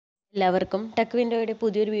എല്ലാവർക്കും ടെക് വിൻഡോയുടെ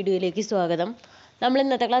പുതിയൊരു വീഡിയോയിലേക്ക് സ്വാഗതം. നമ്മൾ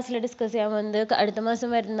ഇന്നത്തെ ക്ലാസ്സിൽ ഡിസ്കസ് ചെയ്യാൻ പോകുന്നത് അടുത്ത മാസം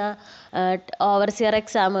വരുന്ന ഓവർസിയർ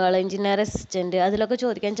എക്സാമുകൾ, എഞ്ചിനീയർ അസിസ്റ്റൻറ്റ്, അതിലൊക്കെ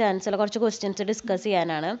ചോദിക്കാൻ ചാൻസുള്ള കുറച്ച് ക്വസ്റ്റ്യൻസ് ഡിസ്കസ്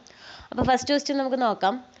ചെയ്യാനാണ്. അപ്പോൾ ഫസ്റ്റ് ക്വസ്റ്റ്യൻ നമുക്ക്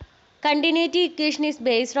നോക്കാം. Continuity equation is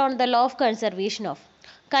based on the law of conservation of.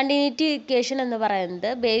 Continuity equation എന്ന് പറയുന്നത്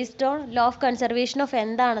based on law of conservation of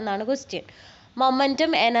എന്താണെന്നാണ് question.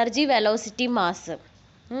 Momentum, energy, velocity, mass.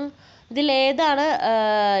 ഇതിലേതാണ്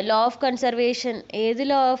ലോ ഓഫ് കൺസർവേഷൻ, ഏത്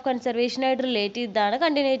ലോ ഓഫ് കൺസർവേഷനായിട്ട് റിലേറ്റ് ചെയ്താണ്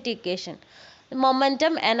continuity equation?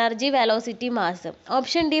 Momentum, energy, velocity, mass.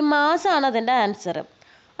 Option D mass ആണ് അതിൻ്റെ answer.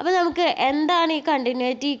 അപ്പോൾ നമുക്ക് എന്താണ് ഈ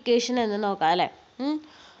കണ്ടിന്യൂറ്റി ഇക്വേഷൻ എന്ന് നോക്കാം അല്ലേ.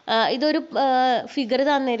 ഇതൊരു ഫിഗർ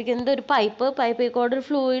തന്നിരിക്കുന്നത് ഒരു പൈപ്പിൽ കൂടെ ഒരു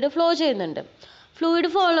ഫ്ലൂയിഡ് ഫ്ലോ ചെയ്യുന്നുണ്ട്. Fluid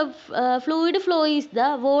flow is the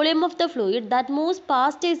volume of the fluid that moves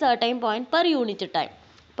past a certain point per unit time.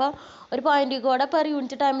 അപ്പോൾ ഒരു പോയിന്റിൽ കൂടെ പെർ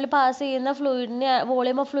യൂണിറ്റ് ടൈമിൽ പാസ് ചെയ്യുന്ന ഫ്ലൂയിഡിനെ,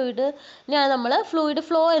 വോളിയം ഓഫ് ഫ്ലൂയിഡിനെയാണ് നമ്മൾ ഫ്ലൂയിഡ്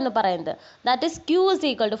ഫ്ലോ എന്ന് പറയുന്നത്. That is Q is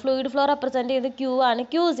equal to, fluid flow represent ചെയ്ത് ക്യൂ ആണ്.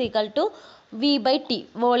 Q is equal to V/T,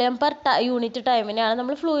 volume per unit ടൈമിനെയാണ്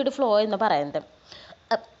നമ്മൾ ഫ്ലൂയിഡ് ഫ്ലോ എന്ന് പറയുന്നത്.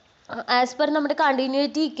 ആസ് പെർ നമ്മുടെ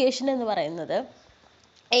കണ്ടിന്യൂറ്റി ഇക്വേഷൻ എന്ന് പറയുന്നത്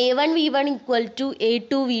A1V1 ഈക്വൽ ടു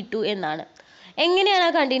A2V2 എന്നാണ്. എങ്ങനെയാണ്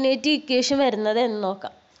ആ കണ്ടിന്യൂറ്റി ഇക്വേഷൻ വരുന്നത് എന്ന്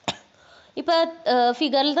നോക്കാം. ഇപ്പോൾ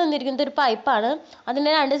ഫിഗറിൽ തന്നിരിക്കുന്നത് ഒരു പൈപ്പാണ്.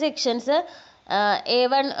 അതിൻ്റെ രണ്ട് സെക്ഷൻസ്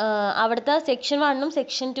A1, അവിടുത്തെ സെക്ഷൻ 1ഉം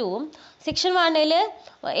സെക്ഷൻ 2ഉം. സെക്ഷൻ 1ൽ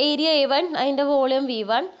ഏരിയ A1, അതിൻ്റെ വോളിയം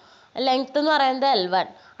V1, ലെങ്ത് എന്ന് പറയുന്നത് L1.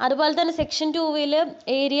 അതുപോലെ തന്നെ section 2ൽ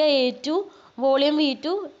area A2, volume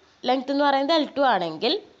V2, length എന്ന് പറയുന്നത് L2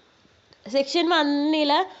 ആണെങ്കിൽ സെക്ഷൻ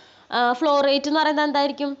 1ൽ ഫ്ലോ റേറ്റ് എന്ന് പറയുന്നത്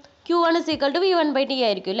എന്തായിരിക്കും? Q1 is equal to V1/T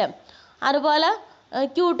ആയിരിക്കും അല്ലേ. അതുപോലെ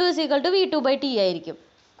Q2 is equal to V2/T ആയിരിക്കും.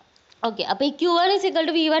 ഓക്കെ, അപ്പോൾ ഈ Q1 is equal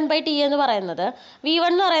to V1/T എന്ന് പറയുന്നത്,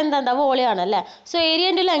 V1 എന്ന് പറയുന്നത് എന്താ? വോളിയം ആണല്ലേ. സോ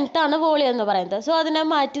ഏരിയൻ്റെ ലെങ്ത് ആണ് വോളിയം എന്ന് പറയുന്നത്. സോ അതിനെ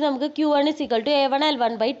മാറ്റി നമുക്ക് Q1 is equal to A1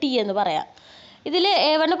 L1/T എന്ന് പറയാം. ഇതിൽ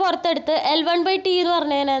A1 പുറത്തെടുത്ത് L1/T എന്ന്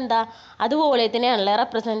പറഞ്ഞു കഴിഞ്ഞാൽ എന്താ? അത് വോളിയത്തിനെയാണല്ലേ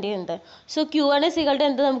റെപ്രസെൻറ്റ് ചെയ്യുന്നത്. So Q1 is equal to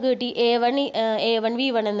എന്ത് നമുക്ക് കിട്ടി? A1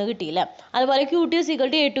 V1 എന്ന് കിട്ടിയില്ല. അതുപോലെ Q2 is equal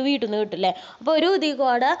to A2V2 എന്ന് കിട്ടില്ലേ. അപ്പോൾ ഒരു ഇതിൽ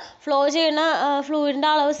കൂടെ ഫ്ലോ ചെയ്യുന്ന ഫ്ലൂയിഡിൻ്റെ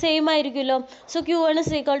അളവ് സെയിം ആയിരിക്കുമല്ലോ. So Q1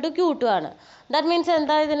 is equal to Q2 ആണ്. ദാറ്റ് മീൻസ്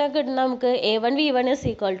എന്താ ഇതിനെ കിട്ടുന്നത്? നമുക്ക് A1 V1 is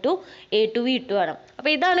equal to A2V2 ആണ്.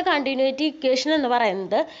 അപ്പോൾ ഇതാണ് കണ്ടിന്യൂറ്റി ഇക്വേഷൻ എന്ന്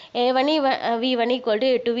പറയുന്നത്. A1 V1 equal to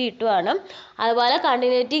A2V2 ആണ്. അതുപോലെ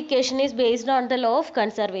continuity equation is based on the law of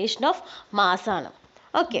conservation of mass ആണ്.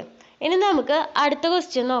 ഓക്കെ, ഇനി നമുക്ക് അടുത്ത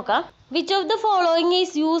ക്വസ്റ്റ്യൻ നോക്കാം. Which of the following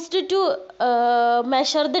is used to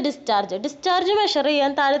measure the discharge? Discharge measure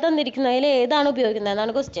ചെയ്യാൻ താഴെ തന്നിരിക്കുന്നതിൽ ഏതാണ് ഉപയോഗിക്കുന്നത്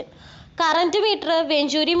എന്നാണ് question. Current metre,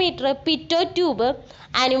 വെഞ്ചൂരി metre, പിറ്റോ tube,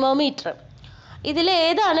 ആനിമോമീറ്റർ. ഇതിൽ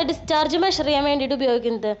ഏതാണ് ഡിസ്ചാർജ് മെഷർ ചെയ്യാൻ വേണ്ടിയിട്ട്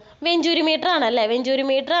ഉപയോഗിക്കുന്നത്? വെഞ്ചൂരി മീറ്റർ ആണല്ലേ. വെഞ്ചൂരി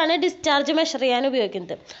മീറ്റർ ആണ് ഡിസ്ചാർജ് മെഷർ ചെയ്യാൻ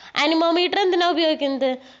ഉപയോഗിക്കുന്നത്. ആനിമോമീറ്റർ എന്തിനാണ് ഉപയോഗിക്കുന്നത്?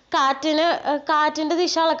 കാറ്റിൻ്റെ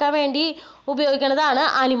ദിശ അളക്കാൻ വേണ്ടി ഉപയോഗിക്കുന്നതാണ്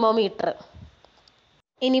ആനിമോമീറ്റർ.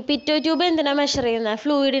 ഇനി പിറ്റോ ട്യൂബ് എന്തിനാണ് മെഷർ ചെയ്യുന്നത്?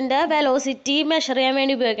 ഫ്ലൂയിഡിൻ്റെ വെലോസിറ്റി മെഷർ ചെയ്യാൻ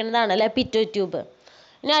വേണ്ടി ഉപയോഗിക്കുന്നതാണ് അല്ലേ പിറ്റോ ട്യൂബ്.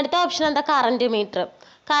 ഇനി അടുത്ത ഓപ്ഷൻ എന്താ? Current metre.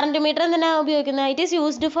 കറന്റ് മീറ്റർ എന്തിനാണ് ഉപയോഗിക്കുന്നത്? It is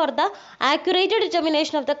used for the accurate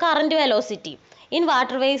determination of the current velocity in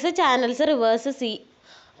waterways, channels, reverse, see.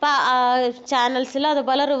 അപ്പോൾ ചാനൽസിലും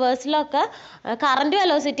അതുപോലെ റിവേഴ്സിലൊക്കെ കറണ്ട്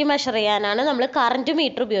വെലോസിറ്റി മെഷർ ചെയ്യാനാണ് നമ്മൾ കറണ്ട്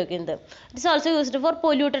മീറ്റർ ഉപയോഗിക്കുന്നത്. It's also used for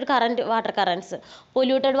polluted water currents.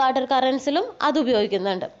 Polluted water കറൻസിലും അത്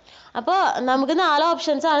ഉപയോഗിക്കുന്നുണ്ട്. അപ്പോൾ നമുക്ക് 4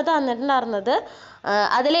 ഓപ്ഷൻസ് ആണ് തന്നിട്ടുണ്ടായിരുന്നത്.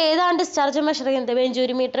 അതിലേതാണ് ഡിസ്ചാർജ് മെഷർ ചെയ്യുന്നത്?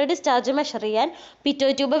 വെഞ്ചൂരി മീറ്റർ ഡിസ്ചാർജ് മെഷർ ചെയ്യാൻ, പിറ്റോ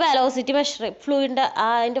ട്യൂബ് വെലോസിറ്റി മെഷർ, ഫ്ലൂയിഡിൻ്റെ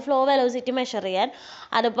അതിൻ്റെ ഫ്ലോ വെലോസിറ്റി മെഷർ ചെയ്യാൻ,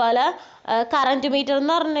 അതുപോലെ കറണ്ട് മീറ്റർ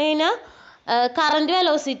എന്ന് പറഞ്ഞു കഴിഞ്ഞാൽ കറണ്ട്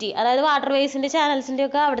വെലോസിറ്റി, അതായത് വാട്ടർ വേസിൻ്റെ ചാനൽസിൻ്റെ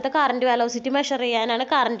ഒക്കെ അവിടുത്തെ കറണ്ട് വെലോസിറ്റി മെഷർ ചെയ്യാനാണ്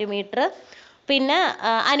കറണ്ട് മീറ്റർ. പിന്നെ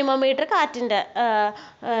അനിമോമീറ്റർ കാറ്റിൻ്റെ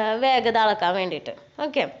വേഗത അളക്കാൻ വേണ്ടിയിട്ട്.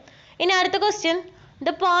 ഓക്കെ, ഇനി അടുത്ത question.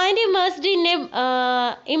 The point immersed in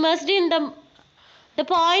the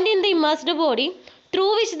point in the immersed body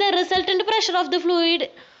through which the resultant pressure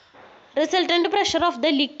of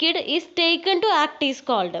the liquid is taken to act is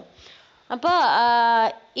called. അപ്പോൾ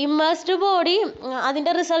immersed body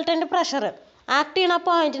അതിൻ്റെ resultant pressure act ചെയ്യുന്ന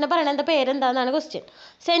പോയിന്റിനെ പറയുന്നത് പേരെന്താണെന്നാണ് question.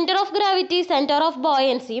 Centre of gravity, centre of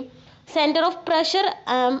buoyancy, centre of pressure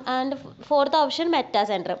and fourth option meta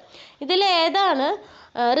centre. ഇതിൽ ഏതാണ്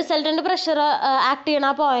resultant pressure act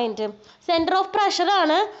ചെയ്യുന്ന point? Centre of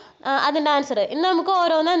പ്രഷറാണ് അതിൻ്റെ answer. ഇനി നമുക്ക്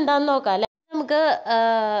ഓരോന്ന് എന്താണെന്ന് നോക്കാം അല്ലേ. നമുക്ക്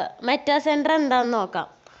മെറ്റാ സെൻറ്റർ എന്താണെന്ന് നോക്കാം.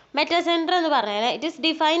 മെറ്റാ സെൻറ്റർ എന്ന് പറഞ്ഞാൽ it is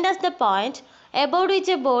defined as the point about which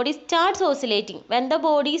a body starts oscillating when the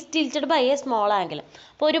body is tilted by a small angle.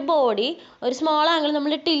 അപ്പോൾ ഒരു ബോഡി ഒരു സ്മോൾ ആംഗിൾ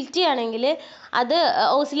നമ്മൾ ടിൽറ്റ് ചെയ്യുകയാണെങ്കിൽ അത്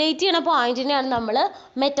ഓസിലേറ്റ് ചെയ്യുന്ന പോയിന്റിനെയാണ് നമ്മൾ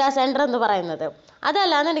മെറ്റാ സെൻറ്റർ എന്ന് പറയുന്നത്.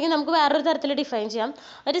 അതല്ലാന്നുണ്ടെങ്കിൽ നമുക്ക് വേറൊരു തരത്തിൽ ഡിഫൈൻ ചെയ്യാം.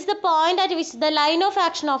 It is the point at which the line of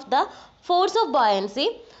action of the force of buoyancy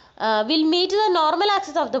will meet the normal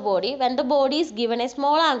axis of the body when the body is given a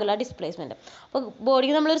small angular displacement. അപ്പോൾ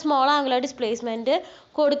ബോഡിക്ക് നമ്മളൊരു small angular displacement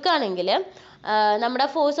കൊടുക്കുകയാണെങ്കിൽ നമ്മുടെ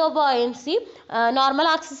force of buoyancy normal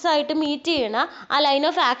axis ആയിട്ട് meet ചെയ്യണ ആ line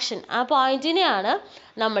of action, ആ പോയിന്റിനെയാണ്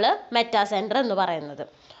നമ്മൾ മെറ്റാസെൻറ്റർ എന്ന് പറയുന്നത്.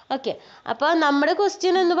 ഓക്കെ, അപ്പോൾ നമ്മുടെ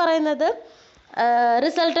ക്വസ്റ്റ്യൻ എന്ന് പറയുന്നത്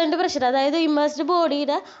റിസൾട്ടൻ്റ് പ്രഷർ, അതായത് ഇമ്മേഴ്സ്ഡ്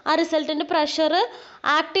ബോഡിയുടെ ആ റിസൾട്ടൻ്റ് പ്രഷർ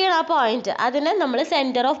ആക്ട് ചെയ്യണ ആ പോയിന്റ്, അതിനെ നമ്മൾ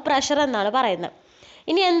സെൻറ്റർ ഓഫ് പ്രഷർ എന്നാണ് പറയുന്നത്.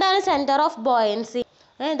 ഇനി എന്താണ് centre of buoyancy?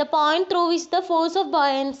 The point through which the force of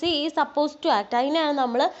buoyancy is suppose to act, അതിനെയാണ്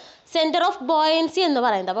നമ്മൾ സെൻറ്റർ ഓഫ് ബോയൻസി എന്ന്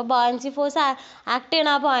പറയുന്നത്. അപ്പോൾ ബോയൻസി ഫോഴ്സ് ആക്ട് ചെയ്യണ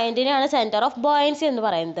ആ പോയിന്റിനെയാണ് സെൻറ്റർ ഓഫ് ബോയൻസി എന്ന്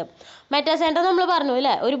പറയുന്നത്. മെറ്റാസെൻറ്റർ നമ്മൾ പറഞ്ഞു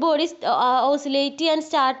അല്ലേ, ഒരു ബോഡി ഓസിലേറ്റ് ചെയ്യാൻ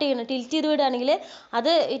സ്റ്റാർട്ട് ചെയ്യണം, ടിൽറ്റ് ചെയ്ത് വിടുകയാണെങ്കിൽ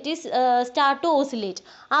അത് it is start to oscillate,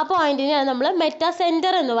 ആ പോയിന്റിനെയാണ് നമ്മൾ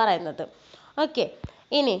മെറ്റാസെൻറ്റർ എന്ന് പറയുന്നത്. ഓക്കെ,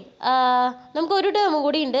 ഇനി നമുക്കൊരു ടേം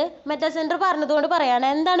കൂടി ഉണ്ട് മെറ്റാസെൻറ്റർ പറഞ്ഞതുകൊണ്ട് പറയാണ്.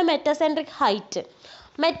 എന്താണ് മെറ്റാസെൻട്രിക് ഹൈറ്റ്?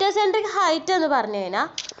 മെറ്റാസെൻട്രിക് ഹൈറ്റ് എന്ന് പറഞ്ഞു കഴിഞ്ഞാൽ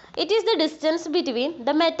it is the distance between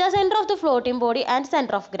the മെറ്റാസെൻറ്റർ of the floating body and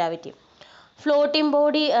centre of gravity. Floating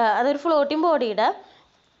body, അതൊരു ഫ്ലോട്ടിംഗ് ബോഡിയുടെ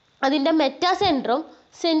അതിൻ്റെ മെറ്റാസെൻറ്ററും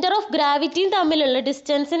സെൻറ്റർ ഓഫ് ഗ്രാവിറ്റിയും തമ്മിലുള്ള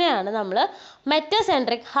ഡിസ്റ്റൻസിനെയാണ് നമ്മൾ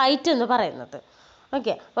മെറ്റാസെൻട്രിക് ഹൈറ്റ് എന്ന് പറയുന്നത്.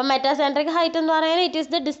 ഓക്കെ, അപ്പോൾ മെറ്റാസെൻട്രിക് ഹൈറ്റ് എന്ന് പറയുന്നത് it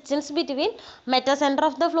is the distance between മെറ്റാസെൻറ്റർ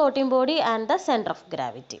of the floating body and the centre of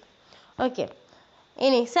gravity. Okay,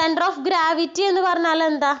 ഇനി സെൻറ്റർ ഓഫ് ഗ്രാവിറ്റി എന്ന് പറഞ്ഞാൽ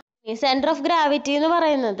എന്താ? സെൻറ്റർ ഓഫ് ഗ്രാവിറ്റി എന്ന്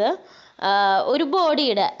പറയുന്നത് ഒരു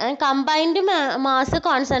ബോഡിയുടെ കമ്പൈൻഡ് മാസ്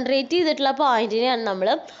കോൺസെൻട്രേറ്റ് ചെയ്തിട്ടുള്ള പോയിന്റിനെയാണ് നമ്മൾ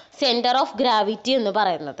സെൻറ്റർ ഓഫ് ഗ്രാവിറ്റി എന്ന്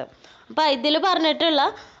പറയുന്നത്. അപ്പോൾ ഇതിൽ പറഞ്ഞിട്ടുള്ള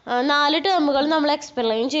 4 ടേമുകൾ നമ്മൾ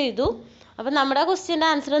എക്സ്പ്ലെയിൻ ചെയ്തു. അപ്പോൾ നമ്മുടെ ക്വസ്റ്റ്യൻ്റെ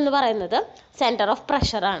ആൻസർ എന്ന് പറയുന്നത് സെൻറ്റർ ഓഫ്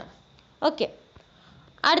പ്രഷറാണ്. ഓക്കെ,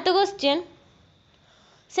 അടുത്ത question,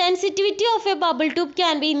 sensitivity of A bubble tube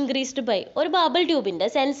can be increased by. ഒരു ബബിൾ ട്യൂബിൻ്റെ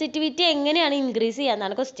സെൻസിറ്റിവിറ്റി എങ്ങനെയാണ് increase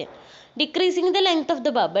ചെയ്യാന്നാണ് question. Decreasing the length of the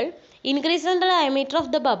bubble, increasing the diameter of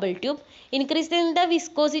the bubble tube, increasing the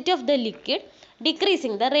viscosity of the liquid,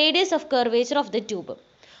 decreasing the radius of curvature of the tube.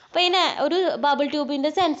 അപ്പോൾ ഇതിനെ ഒരു bubble ട്യൂബിൻ്റെ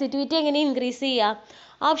sensitivity എങ്ങനെ increase ചെയ്യുക?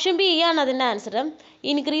 Option B ആണ് അതിൻ്റെ answer,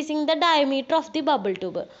 increasing the diameter of the bubble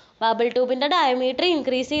tube. Bubble ട്യൂബിൻ്റെ diameter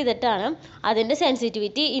increase ചെയ്തിട്ടാണ് അതിൻ്റെ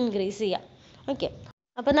sensitivity increase ചെയ്യുക. ഓക്കെ,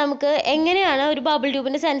 അപ്പോൾ നമുക്ക് എങ്ങനെയാണ് ഒരു ബബിൾ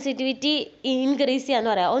ട്യൂബിൻ്റെ സെൻസിറ്റിവിറ്റി ഇൻക്രീസ് ചെയ്യാന്ന്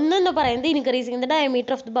പറയാം. ഒന്നെന്ന് പറയുന്നത് increasing the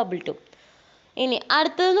diameter of the bubble tube. ഇനി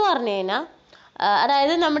അടുത്തതെന്ന് പറഞ്ഞു കഴിഞ്ഞാൽ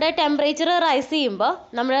അതായത് നമ്മുടെ ടെമ്പറേച്ചർ റൈസ് ചെയ്യുമ്പോൾ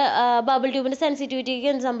നമ്മുടെ ബബിൾ ട്യൂബിൻ്റെ സെൻസിറ്റിവിറ്റിക്ക്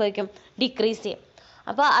എന്ത് സംഭവിക്കും? ഡിക്രീസ് ചെയ്യും.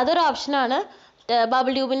 അപ്പോൾ അതൊരു ഓപ്ഷനാണ്.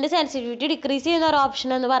 ബബിൾ ട്യൂബിൻ്റെ സെൻസിറ്റിവിറ്റി ഡിക്രീസ് ചെയ്യുന്ന ഒരു ഓപ്ഷൻ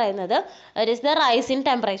എന്ന് പറയുന്നത് it is the rice in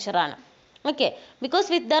temperature ആണ്. Okay, because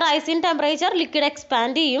with the rice in temperature liquid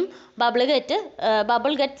expand ചെയ്യും,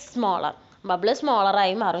 ബബിൾ ഗെറ്റ് സ്മോളർ, ബബിൾ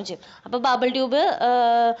സ്മോളറായി മാറും ചെയ്യും. അപ്പോൾ ബബിൾ ട്യൂബ്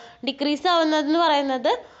ഡിക്രീസ് ആവുന്നതെന്ന്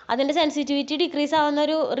പറയുന്നത്, അതിൻ്റെ സെൻസിറ്റിവിറ്റി ഡിക്രീസ് ആവുന്ന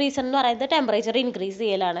ഒരു റീസൺ എന്ന് പറയുന്നത് ടെമ്പറേച്ചർ ഇൻക്രീസ്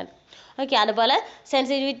ചെയ്യലാണ്. ഓക്കെ, അതുപോലെ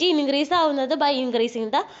സെൻസിറ്റിവിറ്റി ഇൻക്രീസ് ആവുന്നത് by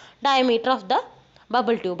increasing the diameter of the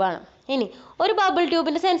bubble ട്യൂബാണ്. ഇനി ഒരു ബബിൾ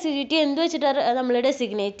ട്യൂബിൻ്റെ സെൻസിറ്റിവിറ്റി എന്ത് വെച്ചിട്ടാണ് നമ്മൾ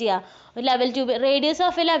ഡെസിഗ്നേറ്റ് ചെയ്യുക? ഒരു level tube, radius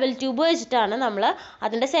of A level tube വെച്ചിട്ടാണ് നമ്മൾ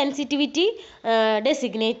അതിൻ്റെ സെൻസിറ്റിവിറ്റി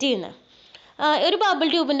ഡെസിഗ്നേറ്റ് ചെയ്യുന്നത്. ഒരു ബബിൾ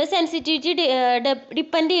ട്യൂബിൻ്റെ സെൻസിറ്റിവിറ്റി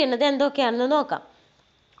ഡിപ്പെൻഡ് ചെയ്യുന്നത് എന്തൊക്കെയാണെന്ന് നോക്കാം.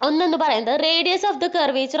 ഒന്നെന്ന് പറയുന്നത് radius of the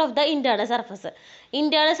curvature of the internal surface.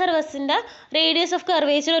 Internal സർഫസിൻ്റെ radius of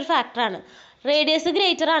curvature ഒരു ഫാക്ടറാണ്. റേഡിയസ്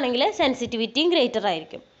ഗ്രേറ്റർ ആണെങ്കിൽ സെൻസിറ്റിവിറ്റിയും ഗ്രേറ്റർ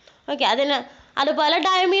ആയിരിക്കും. ഓക്കെ, അതുപോലെ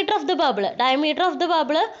diameter of the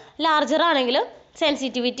bubble larger ആണെങ്കിൽ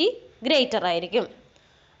സെൻസിറ്റിവിറ്റി ഗ്രേറ്റർ ആയിരിക്കും.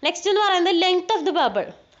 നെക്സ്റ്റ് എന്ന് പറയുന്നത് length of the bubble.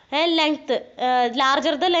 Length,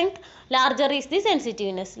 larger the length larger is the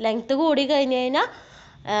sensitiveness. Length കൂടി കഴിഞ്ഞ് കഴിഞ്ഞാൽ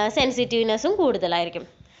സെൻസിറ്റീവ്നെസ്സും കൂടുതലായിരിക്കും.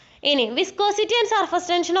 ഇനി viscosity and surface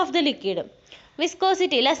tension of the liquid.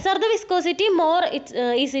 Viscosity, lesser the viscosity more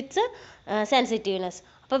it's sensitiveness.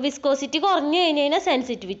 അപ്പോൾ വിസ്കോസിറ്റി കുറഞ്ഞു കഴിഞ്ഞ് കഴിഞ്ഞാൽ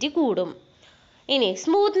സെൻസിറ്റിവിറ്റി കൂടും. ഇനി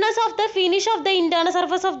smoothness of the finish of the internal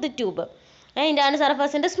surface of the tube. Internal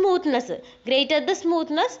സർഫസിൻ്റെ smoothness, greater the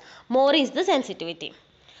smoothness more is the sensitivity.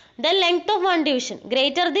 The length of one division,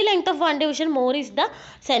 greater the length of one division more is the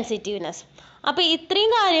sensitiveness. അപ്പോൾ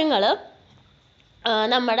ഇത്രയും കാര്യങ്ങൾ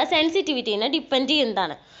നമ്മുടെ സെൻസിറ്റിവിറ്റീനെ depend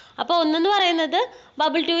ചെയ്യുന്നതാണ്. അപ്പോൾ ഒന്നെന്ന് പറയുന്നത്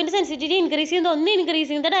bubble ട്യൂബിൻ്റെ sensitivity increase ചെയ്യുന്നത്, ഒന്ന്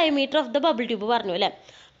increasing the diameter of the bubble tube പറഞ്ഞു അല്ലേ.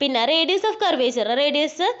 പിന്നെ radius of curvature,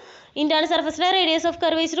 internal സർഫസിലെ radius of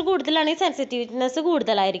curvature കൂടുതലാണെങ്കിൽ സെൻസിറ്റീവ്നെസ്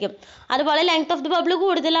കൂടുതലായിരിക്കും. അതുപോലെ ലെങ്ത് ഓഫ് ദ ബബിൾ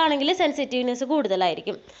കൂടുതലാണെങ്കിൽ സെൻസിറ്റീവ്നെസ്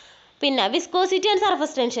കൂടുതലായിരിക്കും. പിന്നെ viscosity and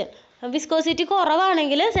surface tension, viscosity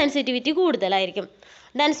കുറവാണെങ്കിൽ സെൻസിറ്റിവിറ്റി കൂടുതലായിരിക്കും.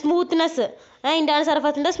 ദെൻ സ്മൂത്ത്നെസ്, ഇൻറ്റേർണൽ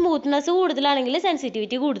സർഫസിൻ്റെ സ്മൂത്ത്നെസ് കൂടുതലാണെങ്കിൽ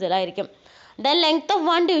സെൻസിറ്റിവിറ്റി കൂടുതലായിരിക്കും. Then length of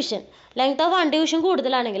one division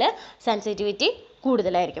കൂടുതലാണെങ്കിൽ സെൻസിറ്റിവിറ്റി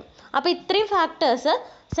കൂടുതലായിരിക്കും. അപ്പോൾ ഇത്രയും ഫാക്ടേഴ്സ്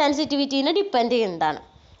സെൻസിറ്റിവിറ്റീനെ ഡിപ്പെൻഡ് ചെയ്യുന്നതാണ്.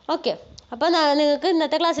 ഓക്കെ, അപ്പോൾ നിങ്ങൾക്ക്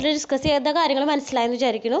ഇന്നത്തെ ക്ലാസ്സിൽ ഡിസ്കസ് ചെയ്ത കാര്യങ്ങൾ മനസ്സിലായെന്ന്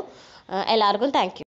വിചാരിക്കുന്നു. എല്ലാവർക്കും താങ്ക് യു.